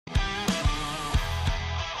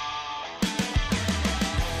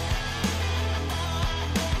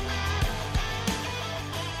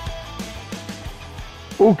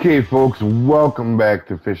Okay, folks, welcome back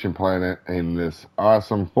to Fishing Planet in this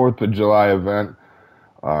awesome 4th of July event.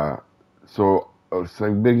 Uh, so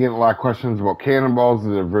I've been getting a lot of questions about cannonballs.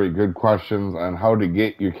 These are very good questions on how to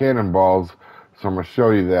get your cannonballs, so I'm going to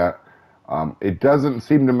show you that. It doesn't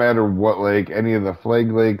seem to matter what lake, any of the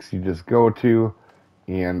flag lakes you just go to,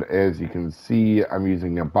 and as you can see, I'm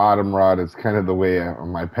using a bottom rod. It's kind of the way,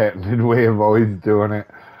 my patented way of always doing it.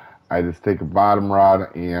 I just take a bottom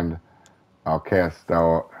rod and I'll cast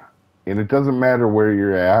out. And it doesn't matter where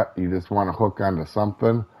you're at, you just want to hook onto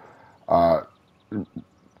something. Uh,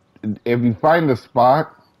 if you find a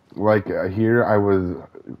spot, like here,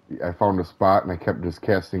 I found a spot and I kept just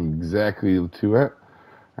casting exactly to it.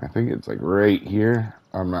 I think it's like right here,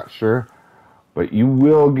 I'm not sure. But you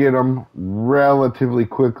will get them relatively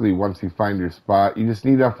quickly once you find your spot. You just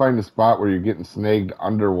need to find a spot where you're getting snagged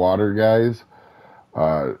underwater, guys.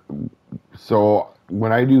 Uh, so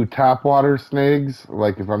when I do topwater snags,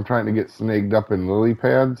 like if I'm trying to get snagged up in lily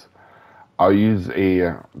pads, I'll use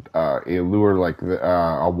a lure like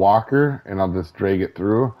a walker, and I'll just drag it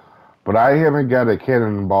through. But I haven't got a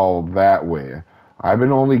cannonball that way. I've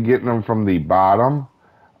been only getting them from the bottom,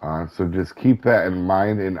 so just keep that in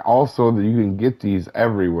mind. And also that you can get these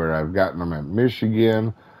everywhere. I've gotten them at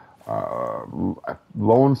Michigan, uh,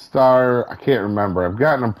 Lone Star. I can't remember. I've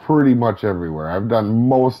gotten them pretty much everywhere. I've done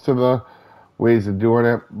most of the ways of doing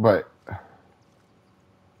it, but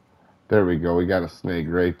there we go. We got a snake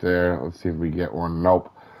right there. Let's see if we get one.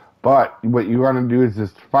 Nope. But what you want to do is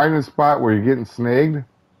just find a spot where you're getting snagged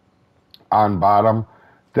on bottom.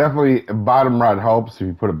 Definitely bottom rod helps if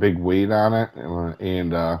you put a big weight on it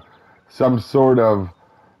and some sort of,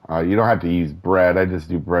 you don't have to use bread. I just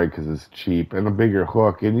do bread because it's cheap, and a bigger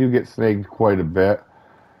hook, and you get snagged quite a bit.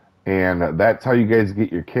 And that's how you guys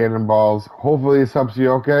get your cannonballs. Hopefully this helps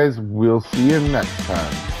you out, guys. We'll see you next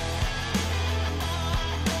time.